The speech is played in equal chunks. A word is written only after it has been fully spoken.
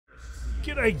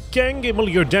G'day gang,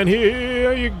 GameolioDan here,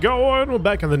 how you going? We're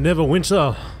back in the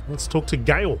Neverwinter. Let's talk to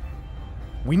Gale.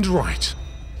 Windright.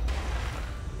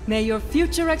 May your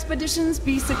future expeditions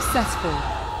be successful.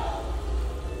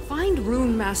 Find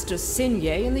Rune Master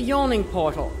Sinye in the Yawning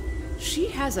Portal. She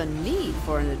has a need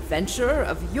for an adventurer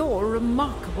of your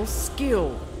remarkable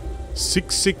skill.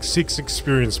 666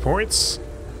 experience points.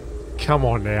 Come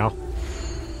on now.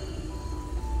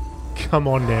 Come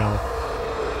on now.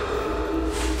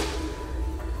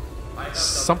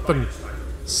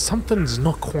 Something's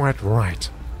not quite right.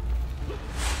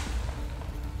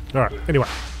 Alright, anyway.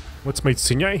 Let's meet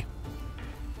Sinye.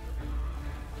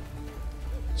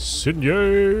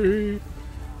 Sinye!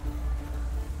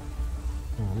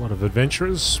 Oh, a lot of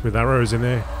adventurers with arrows in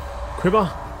their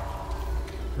quiver.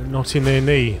 And not in their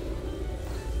knee.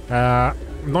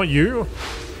 Not you.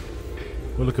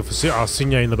 We're looking for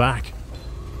Sinye in the back.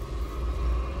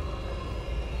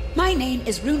 My name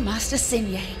is Rune Master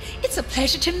Sinye. It's a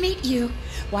pleasure to meet you.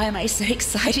 Why am I so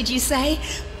excited, you say?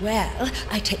 Well,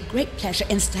 I take great pleasure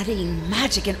in studying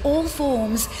magic in all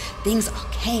forms, things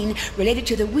arcane, related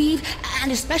to the weave,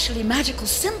 and especially magical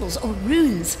symbols or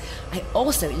runes. I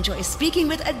also enjoy speaking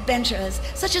with adventurers,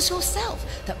 such as yourself,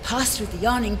 that pass through the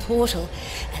Yawning Portal,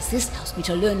 as this helps me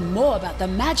to learn more about the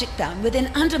magic found within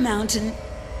Undermountain.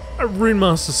 Rune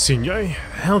Master Sinye,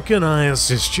 how can I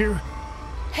assist you?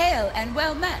 Hail and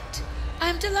well met.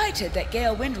 I'm delighted that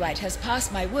Gale Windright has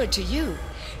passed my word to you.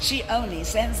 She only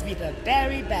sends me the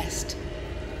very best.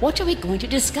 What are we going to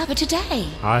discover today?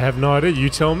 I have no idea, you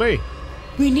tell me.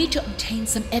 We need to obtain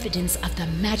some evidence of the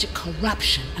magic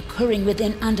corruption occurring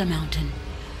within Undermountain.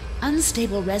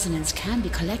 Unstable resonance can be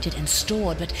collected and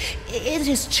stored, but it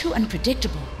is too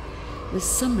unpredictable. With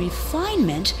some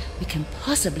refinement, we can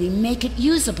possibly make it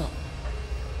usable.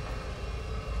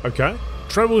 Okay.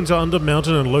 Travel into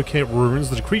Undermountain and locate runes.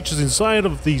 The creatures inside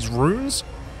of these runes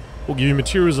will give you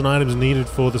materials and items needed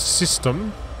for the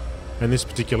system and this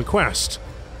particular quest.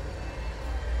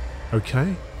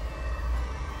 Okay.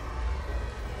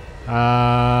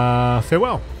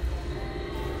 Farewell.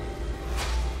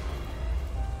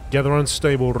 Gather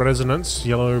unstable resonance,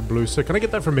 yellow, blue. So can I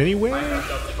get that from anywhere?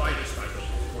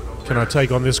 Can I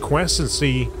take on this quest and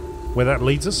see where that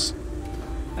leads us?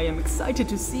 I am excited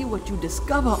to see what you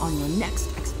discover on your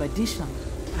next expedition.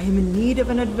 I am in need of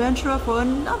an adventurer for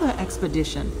another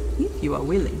expedition, if you are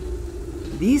willing.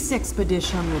 This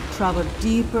expedition will travel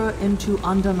deeper into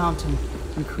Undermountain,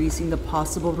 increasing the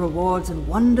possible rewards and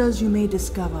wonders you may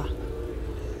discover.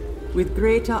 With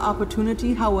greater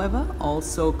opportunity, however,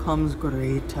 also comes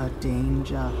greater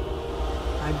danger.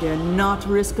 I dare not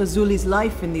risk Azuli's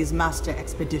life in these master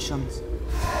expeditions.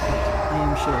 I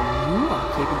am sure you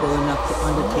are capable enough to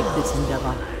undertake this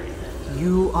endeavor.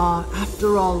 You are,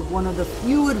 after all, one of the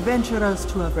few adventurers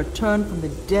to have returned from the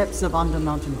depths of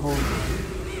Undermountain Hold.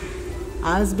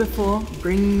 As before,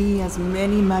 bring me as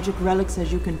many magic relics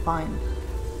as you can find.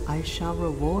 I shall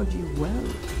reward you well.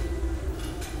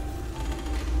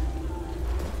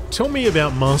 Tell me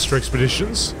about master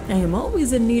expeditions. I am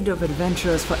always in need of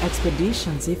adventurers for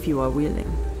expeditions if you are willing.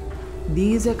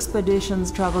 These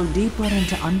expeditions travel deeper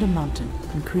into Undermountain,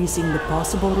 increasing the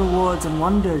possible rewards and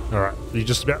wonders. Alright, you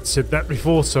just about said that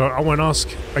before, so I won't ask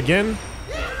again.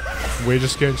 We're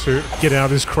just going to get out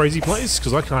of this crazy place,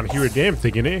 because I can't hear a damn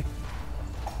thing in here.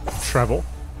 Travel.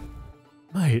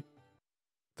 Mate,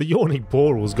 the Yawning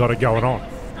Portal's got it going on.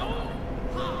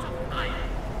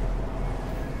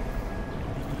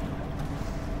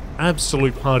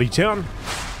 Absolute party town.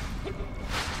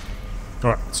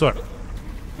 Alright, so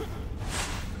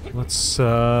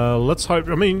let's hope.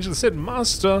 I mean, you said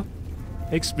master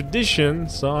expedition,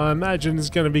 so I imagine it's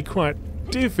going to be quite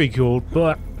difficult,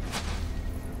 but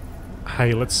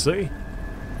hey, let's see.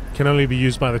 Can only be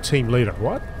used by the team leader.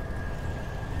 What?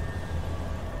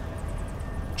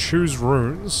 Choose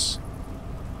runes.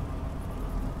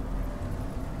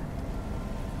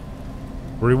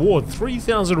 Reward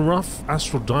 3,000 rough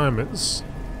astral diamonds.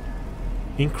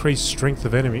 Increase strength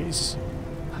of enemies.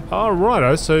 Oh,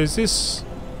 righto, so is this...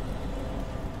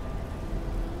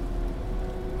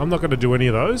 I'm not going to do any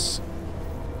of those.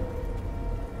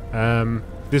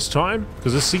 This time,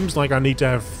 because it seems like I need to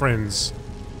have friends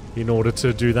in order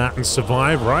to do that and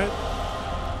survive, right?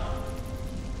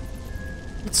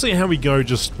 Let's see how we go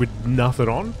just with nothing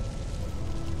on.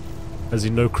 As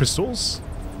in no crystals.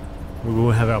 We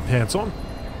will have our pants on.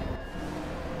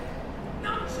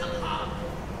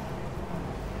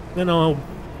 Then I'll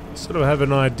sort of have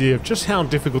an idea of just how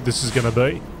difficult this is going to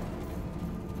be.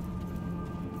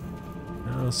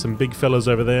 Some big fellas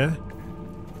over there.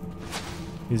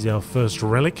 Here's our first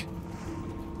relic.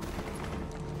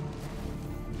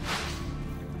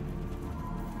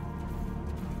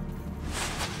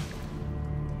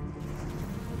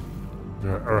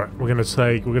 Alright, we're gonna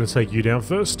take you down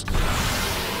first.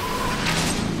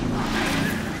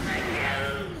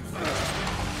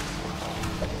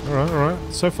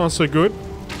 Alright. So far so good.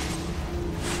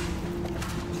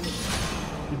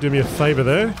 You do me a favor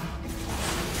there.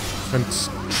 And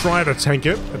try to tank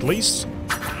it, at least.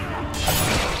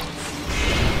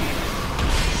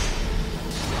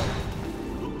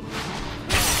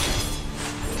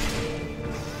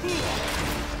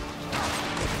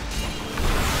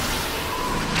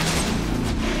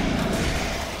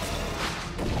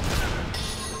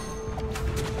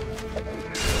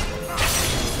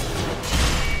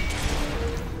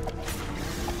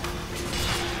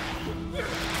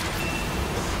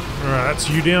 Alright, that's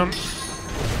you down.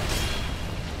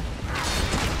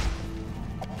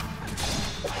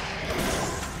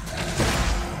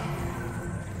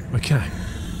 Okay.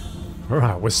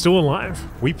 Alright, we're still alive.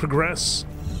 We progress.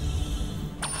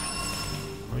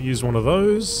 I'll use one of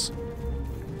those.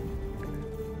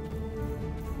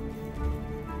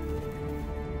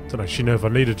 Don't actually know if I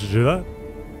needed to do that.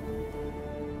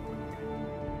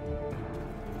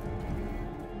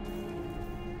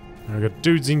 I got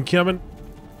dudes incoming.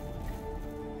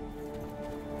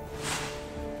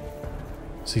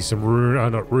 See some rune,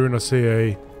 not rune, I see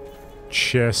a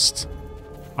chest.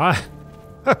 I'm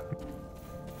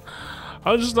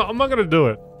not gonna do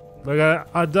it. Like,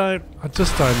 I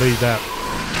just don't need that.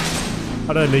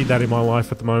 I don't need that in my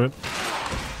life at the moment.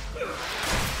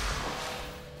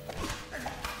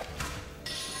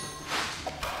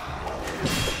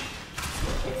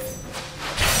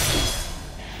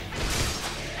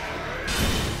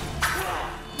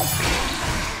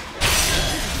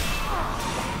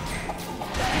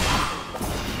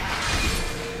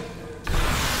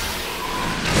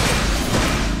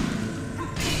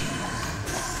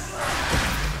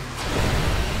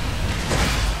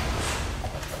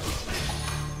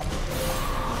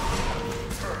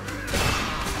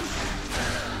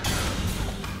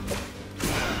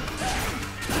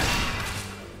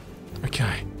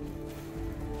 Okay.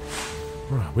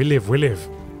 Right, we live. We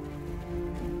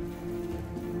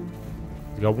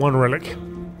got one relic.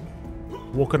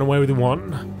 Walking away with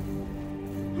one.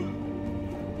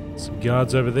 Some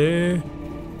guards over there.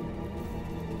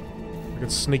 I can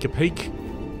sneak a peek.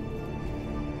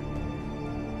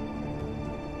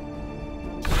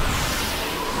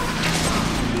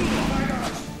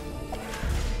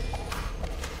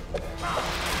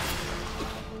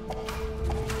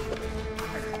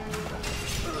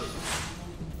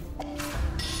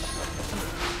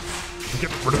 Get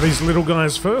rid of these little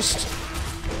guys first.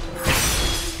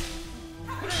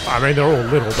 I mean, they're all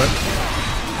little, but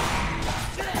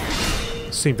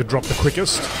seem to drop the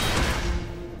quickest.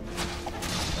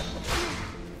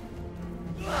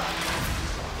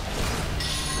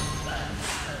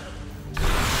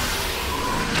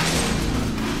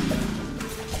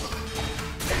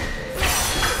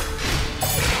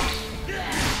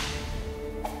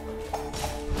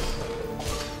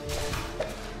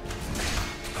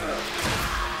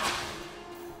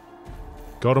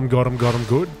 Got him,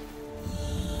 good.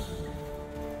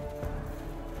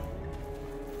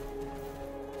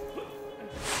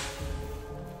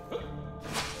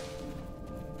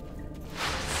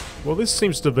 Well, this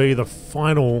seems to be the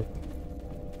final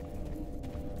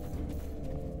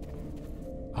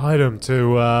item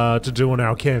to do on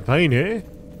our campaign here.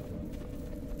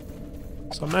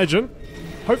 So imagine,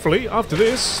 hopefully, after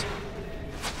this,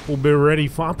 we'll be ready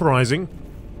for uprising.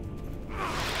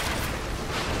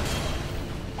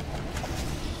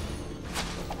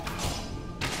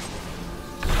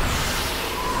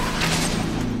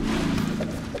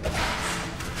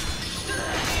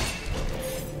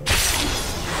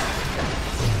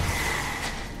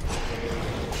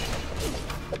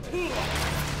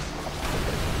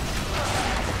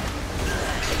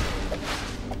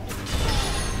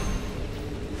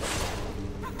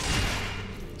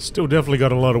 Still definitely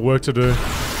got a lot of work to do.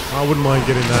 I wouldn't mind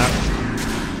getting that.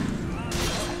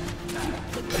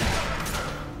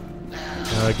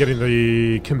 Getting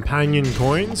the companion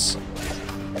coins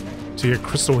to get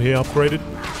crystal here upgraded.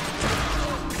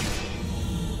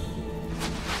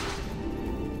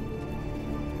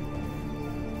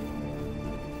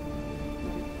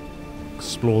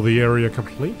 Explore the area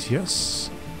complete, yes.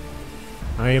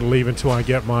 I ain't leaving until I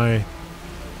get my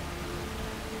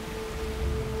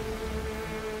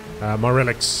my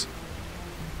relics.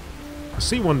 I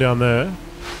see one down there.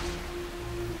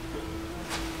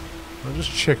 I'll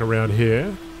just check around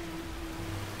here.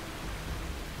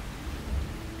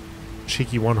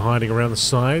 Cheeky one hiding around the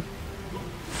side.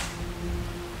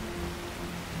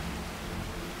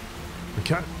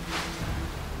 Okay.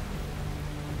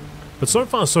 But so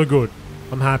far so good.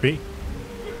 I'm happy.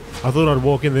 I thought I'd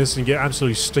walk in this and get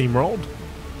absolutely steamrolled.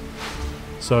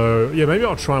 So, yeah, maybe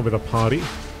I'll try with a party.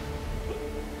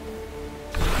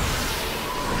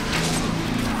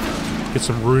 Get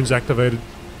some runes activated.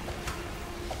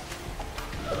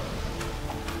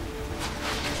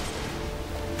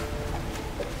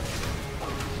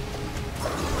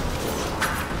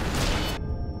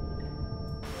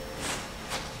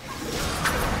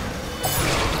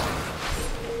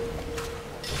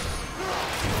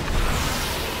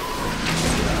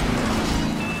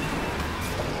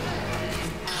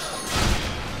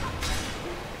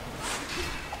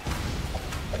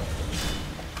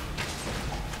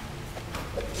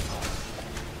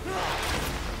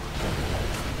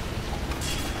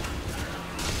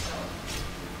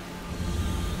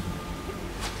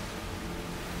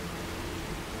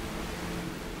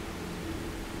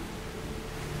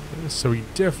 So we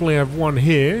definitely have one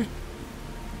here.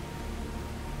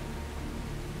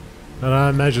 And I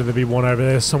imagine there'd be one over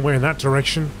there somewhere in that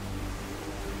direction.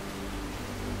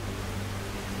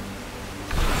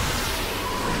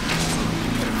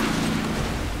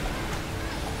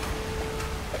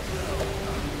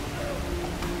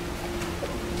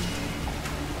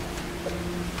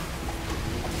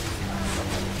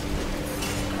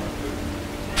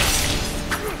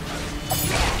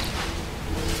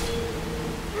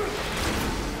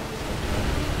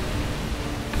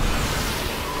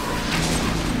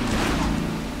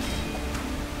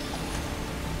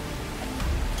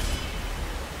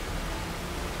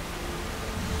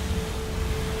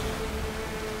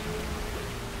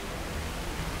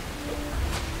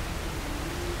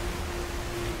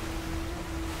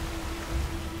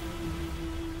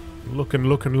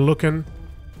 Looking.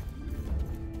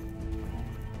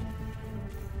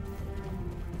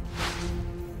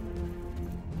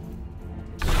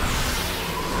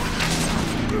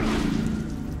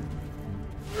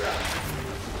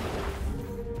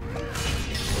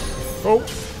 Oh,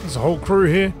 there's a whole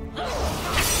crew here.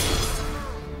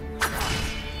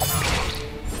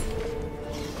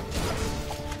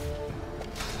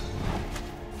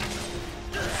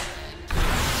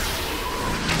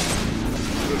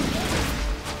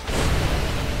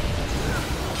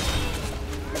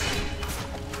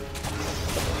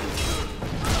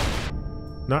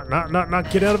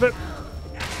 Not, get out of it.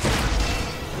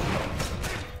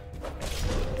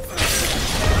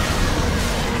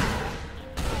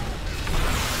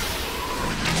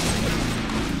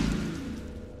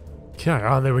 Okay,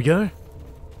 oh, there we go.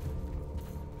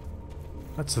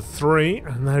 That's a 3,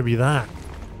 and that'd be that.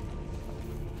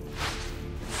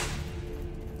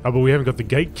 Oh, but we haven't got the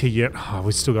gate key yet. Oh,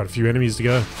 we've still got a few enemies to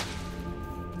go.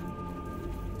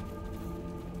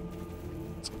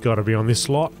 It's gotta be on this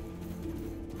slot.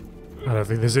 I don't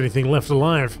think there's anything left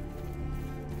alive.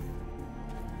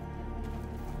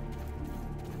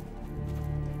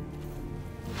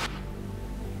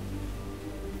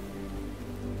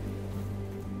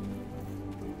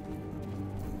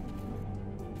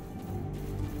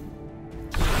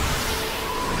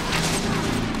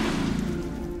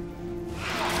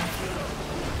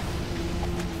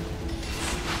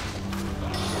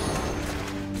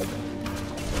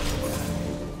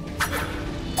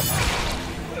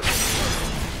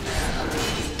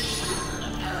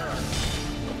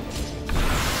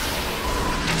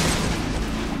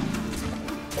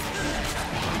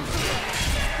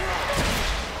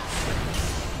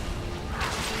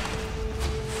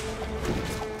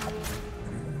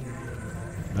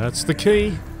 That's the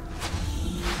key.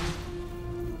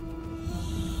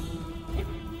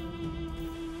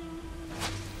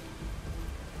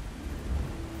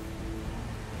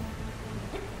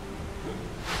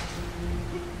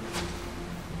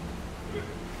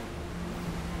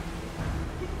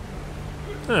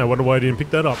 I wonder why I didn't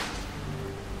pick that up.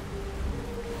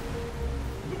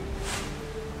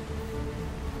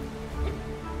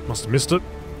 Must have missed it.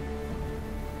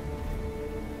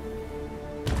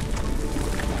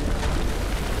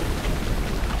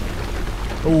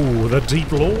 Oh, the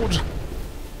Deep Lord.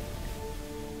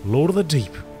 Lord of the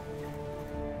Deep.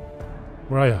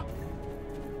 Where are you?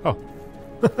 Oh.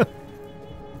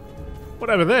 What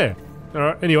over there?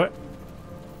 Alright, anyway.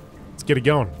 Let's get it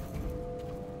going.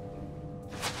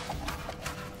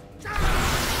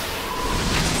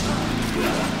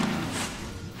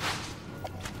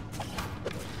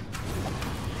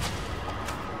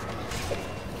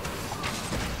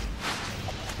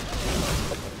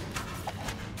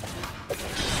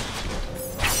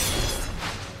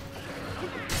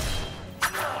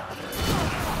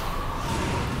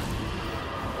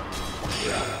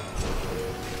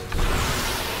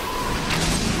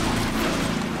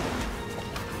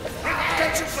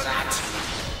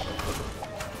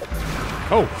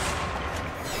 Oh!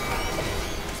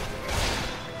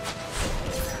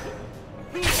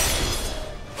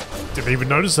 Didn't even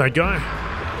notice that guy.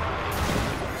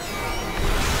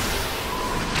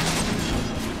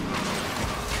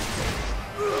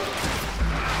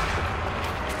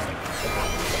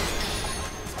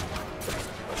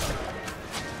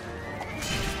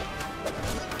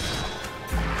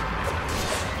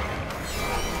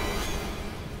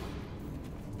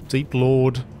 Deep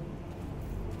Lord.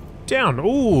 Down.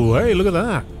 Ooh, hey, look at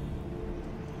that.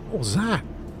 What was that?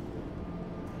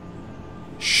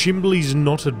 Shimbley's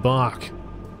knotted bark.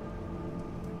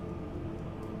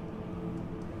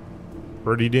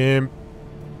 Pretty damn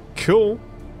cool.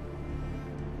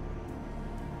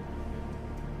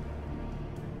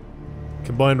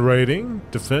 Combined rating,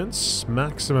 defense,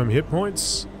 maximum hit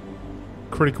points,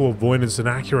 critical avoidance and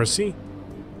accuracy.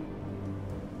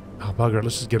 Oh, bugger it,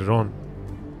 let's just get it on.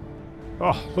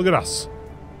 Oh, look at us.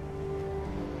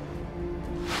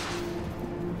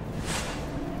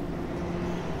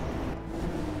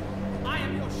 I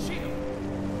am your shield.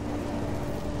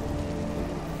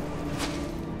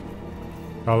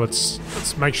 Oh,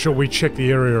 let's make sure we check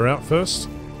the area out first.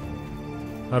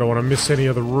 I don't want to miss any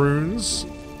of the runes.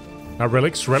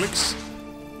 Relics.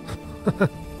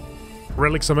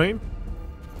 Relics, I mean.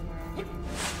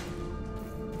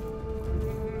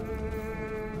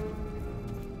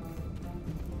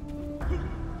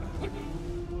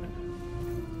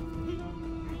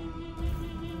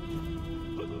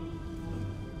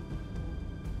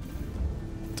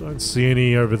 Don't see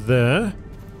any over there.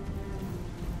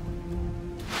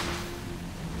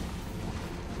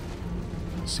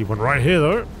 See one right here,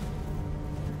 though.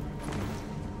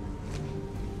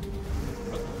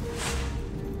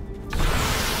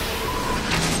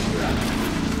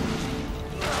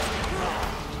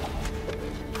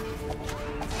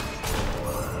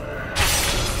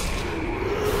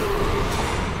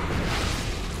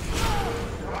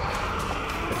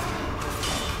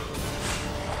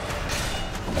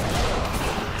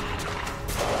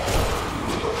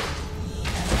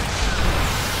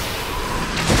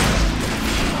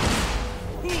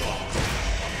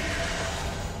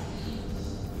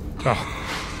 Oh.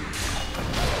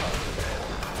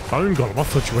 Phone golem, I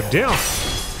thought you were down.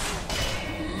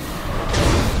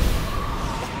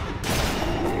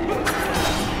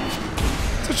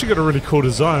 It's actually got a really cool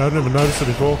design. I've never noticed it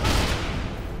before.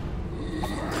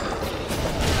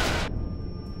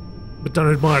 But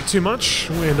don't admire it too much.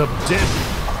 We end up dead.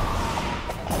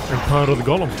 And part of the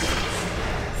golem.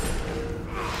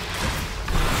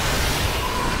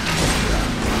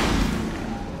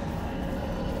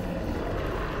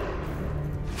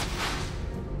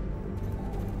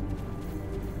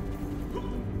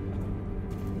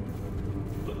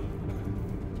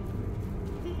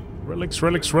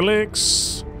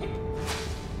 Relics.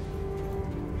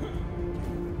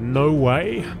 No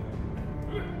way.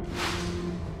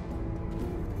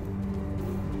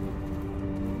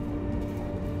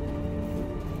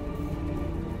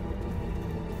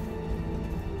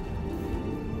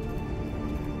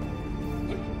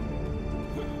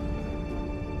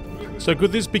 So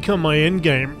could this become my end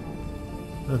game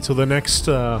until the next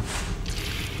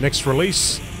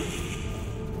release?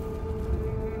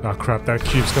 Oh crap, that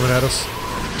cube's coming at us.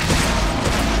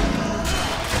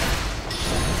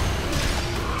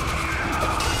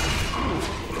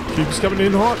 Cube's coming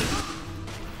in hot.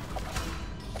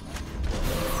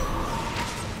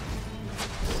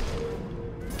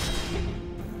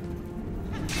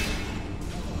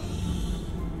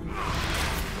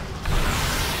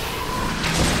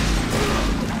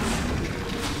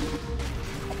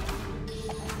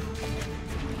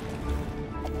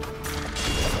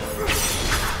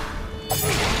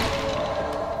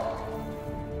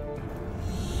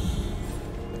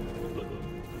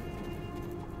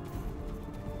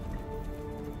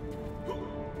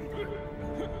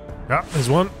 Yeah, there's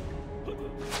one.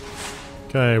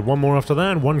 Okay, one more after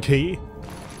that, one key.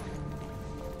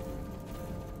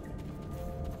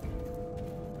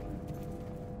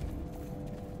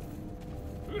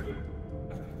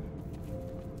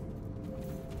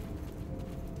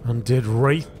 Undead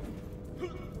Wraith.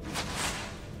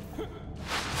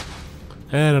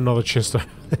 And another chest.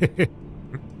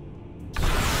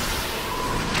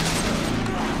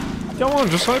 Go on,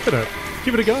 just open it.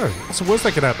 Give it a go. What's the worst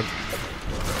that could happen?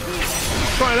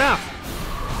 Try it out.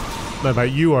 No,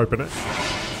 mate, you open it.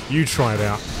 You try it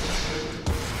out.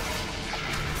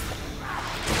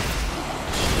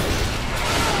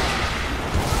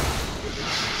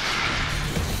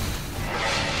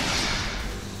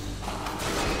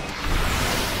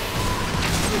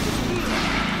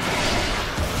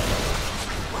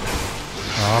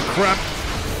 Oh, crap.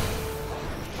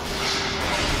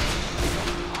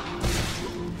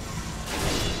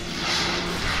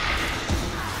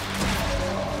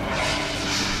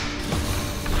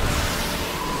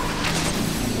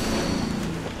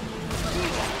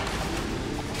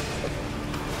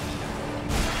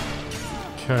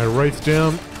 Okay, Wraith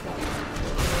down.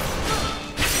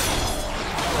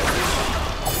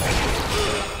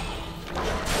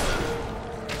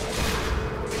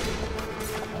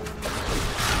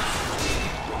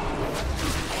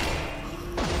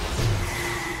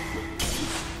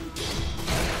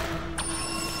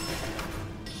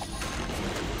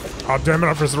 Oh, damn it,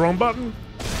 I pressed the wrong button.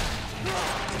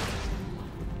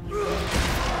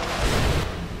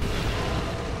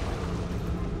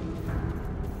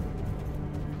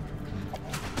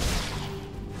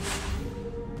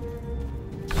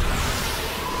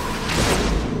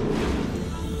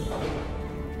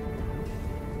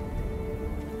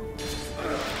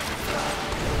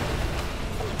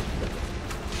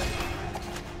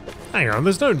 Hang on,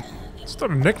 there's not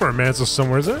a necromancer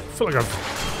somewhere, is there? I feel like I've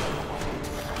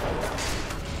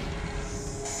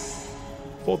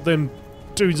fought them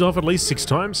dudes off at least 6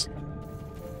 times.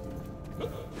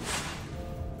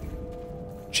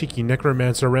 Cheeky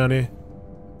necromancer around here.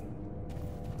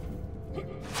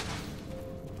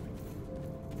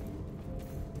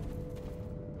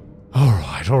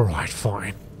 Alright,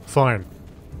 fine.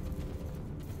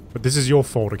 But this is your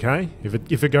fault, okay?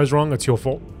 If it goes wrong, it's your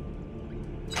fault.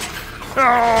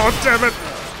 Oh, damn it!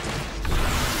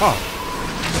 Oh,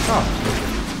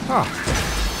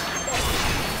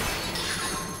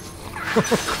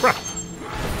 crap.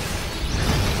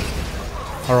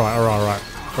 Alright.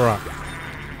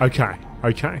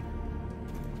 Okay.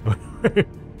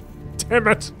 Damn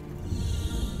it!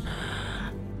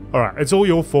 Alright, it's all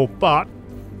your fault, but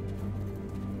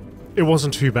it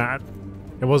wasn't too bad.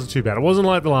 It wasn't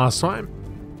like the last time.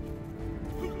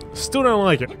 Still don't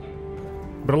like it.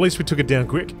 But at least we took it down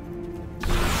quick.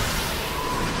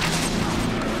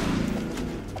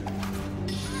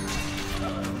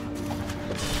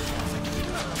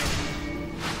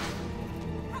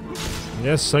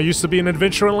 Yes, I used to be an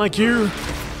adventurer like you.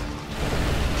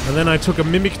 And then I took a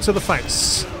mimic to the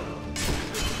face.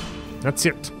 That's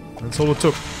it. That's all it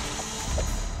took.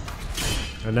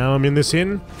 And now I'm in this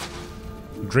inn.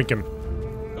 Drinking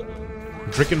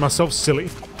myself silly.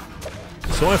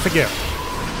 So I forget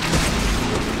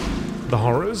the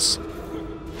horrors.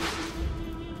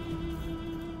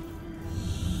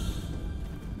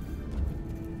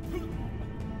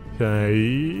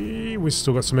 Okay, we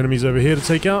still got some enemies over here to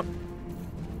take out.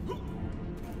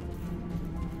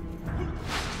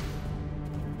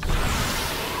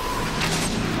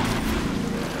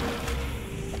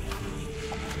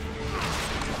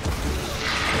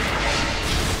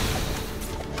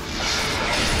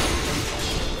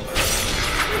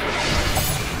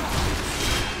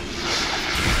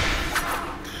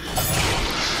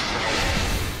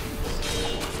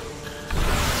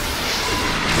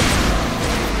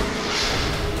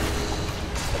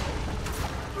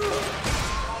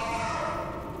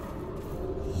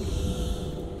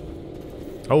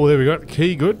 Oh, there we go.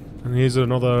 Key, good. And here's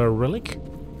another relic.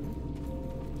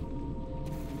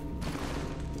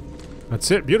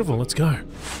 That's it. Beautiful. Let's go.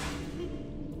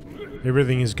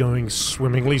 Everything is going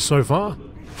swimmingly so far.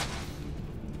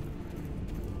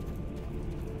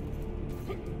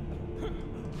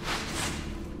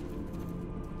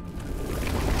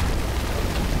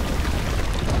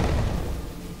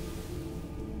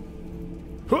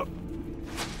 Huh.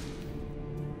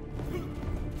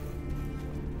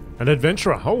 An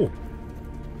adventurer. Oh.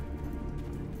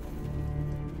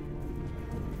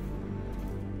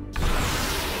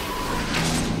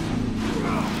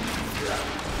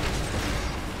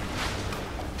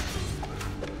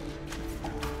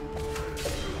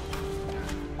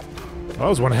 That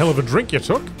was one hell of a drink you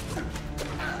took.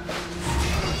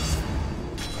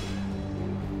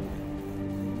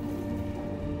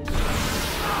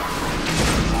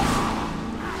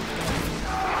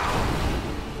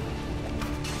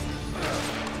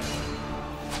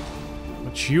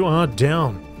 But you are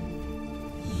down.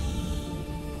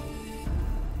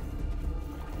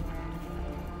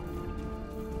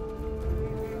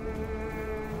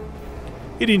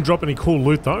 He didn't drop any cool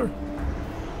loot though.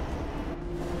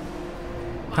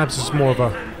 Perhaps it's more of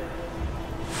a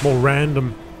more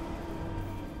random.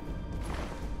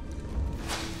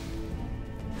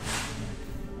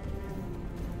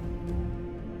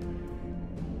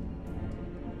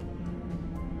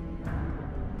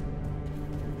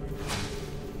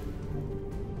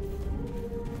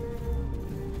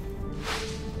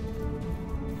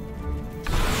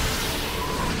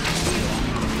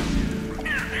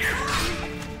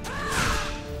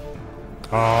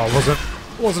 Oh,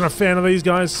 wasn't a fan of these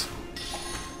guys.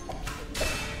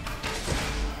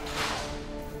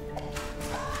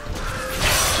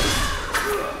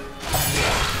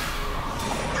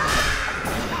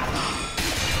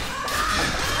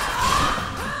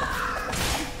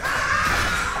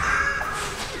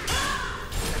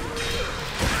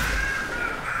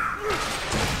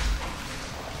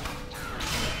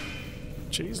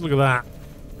 Jeez, look at that.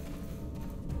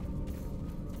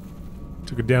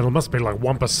 Took it down. It must be like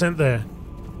 1% there.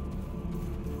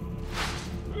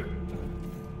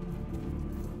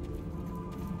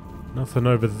 Nothing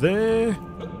over there.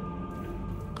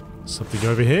 Something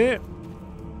over here.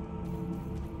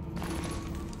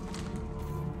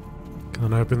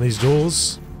 Can't open these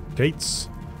doors. Gates.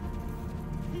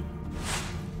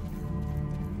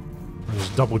 I'll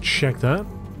just double check that.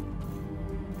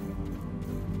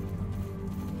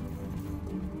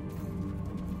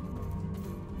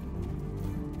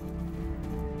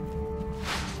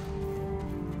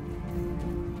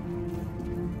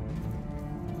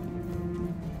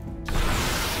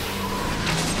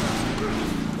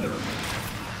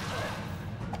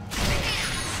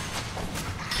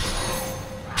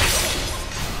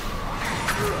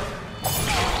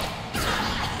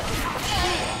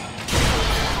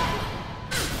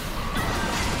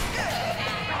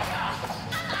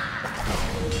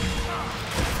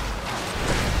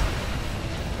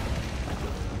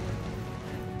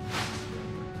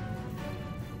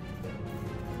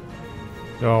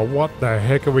 Oh, what the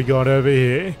heck have we got over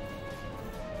here?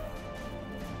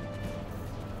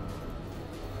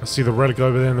 I see the relic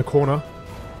over there in the corner.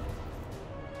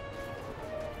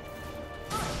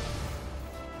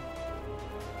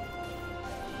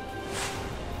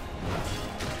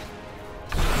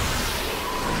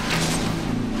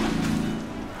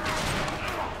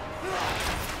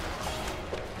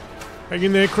 Hang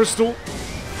in there, Crystal.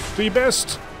 Do your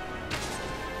best.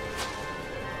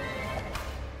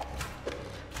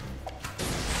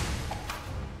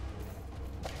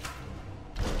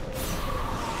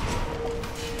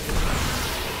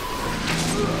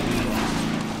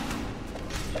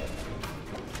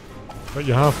 But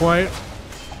you're halfway.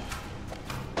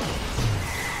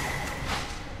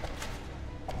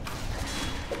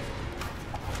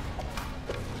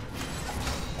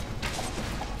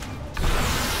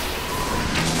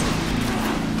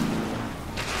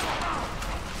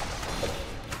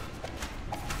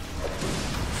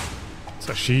 It's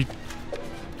actually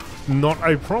not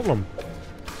a problem.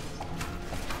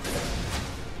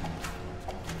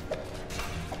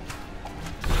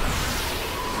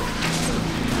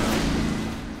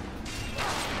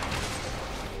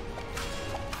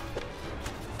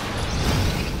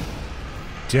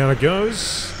 Down it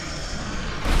goes.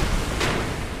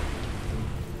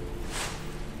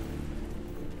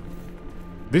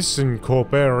 This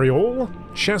incorporeal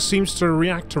chest seems to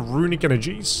react to runic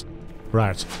energies.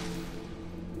 Right.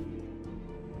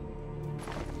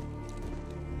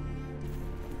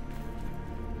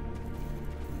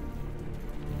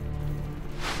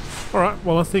 Alright,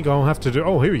 well I think I'll have to do...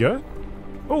 Oh, here we go.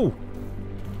 Oh!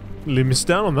 Really missed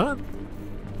out on that.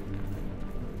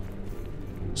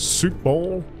 Soup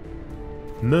bowl.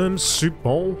 Merm's soup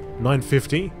bowl.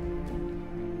 950.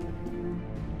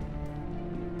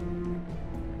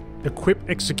 Equip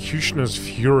Executioner's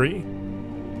Fury.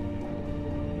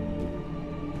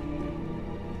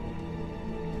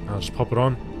 I'll just pop it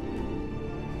on.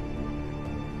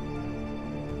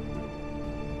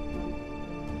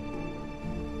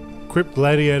 Equip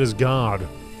Gladiator's Guard.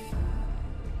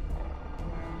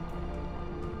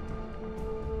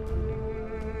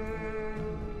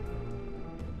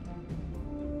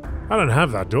 I don't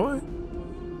have that, do I?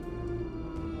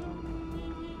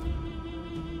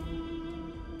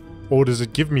 Or does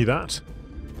it give me that?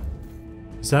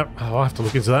 Is that... Oh, I'll have to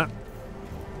look into that.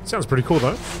 Sounds pretty cool,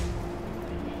 though.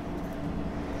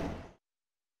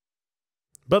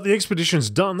 But the expedition's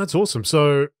done. That's awesome.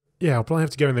 So, yeah, I'll probably have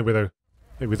to go in there with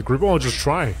a group. Or I'll just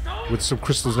try with some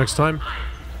crystals next time.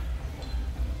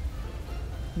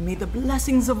 May the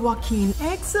blessings of Joaquin...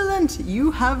 Excellent!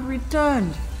 You have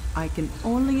returned. I can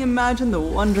only imagine the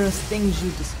wondrous things you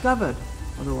discovered,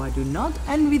 although I do not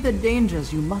envy the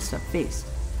dangers you must have faced.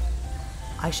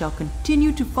 I shall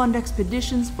continue to fund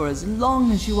expeditions for as long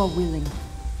as you are willing.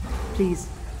 Please,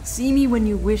 see me when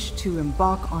you wish to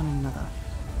embark on another.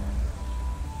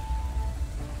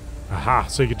 Aha,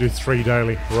 so you could do 3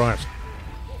 daily. Right.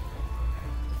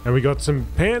 And we got some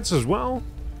pants as well.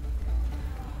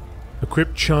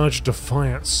 Equip Charge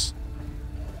Defiance.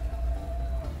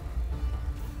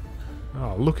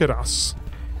 Oh, look at us.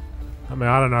 I mean,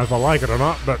 I don't know if I like it or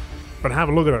not, but have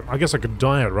a look at it. I guess I could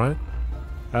dye it, right?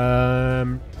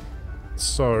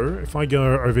 So, if I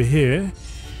go over here...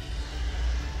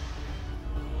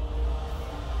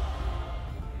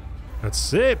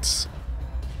 That's it!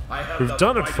 We've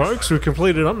done it, folks. We've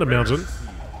completed Undermountain.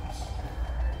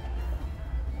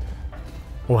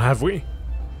 Or have we?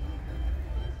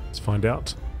 Let's find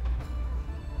out.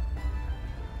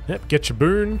 Yep, get your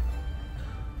boon.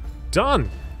 Done!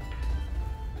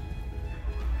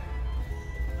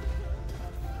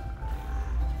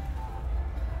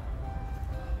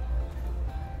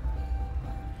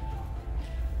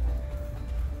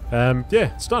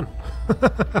 Yeah, it's done.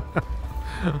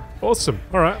 Awesome.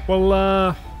 Alright, well,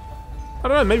 I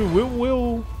don't know, maybe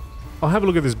I'll have a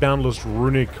look at this Boundless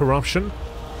Runic Corruption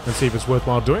and see if it's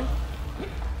worthwhile doing.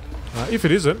 If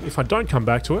it isn't, if I don't come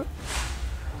back to it,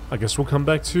 I guess we'll come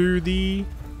back to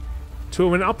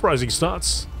when Uprising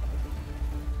starts.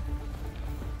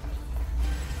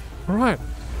 Alright,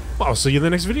 well, I'll see you in the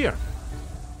next video.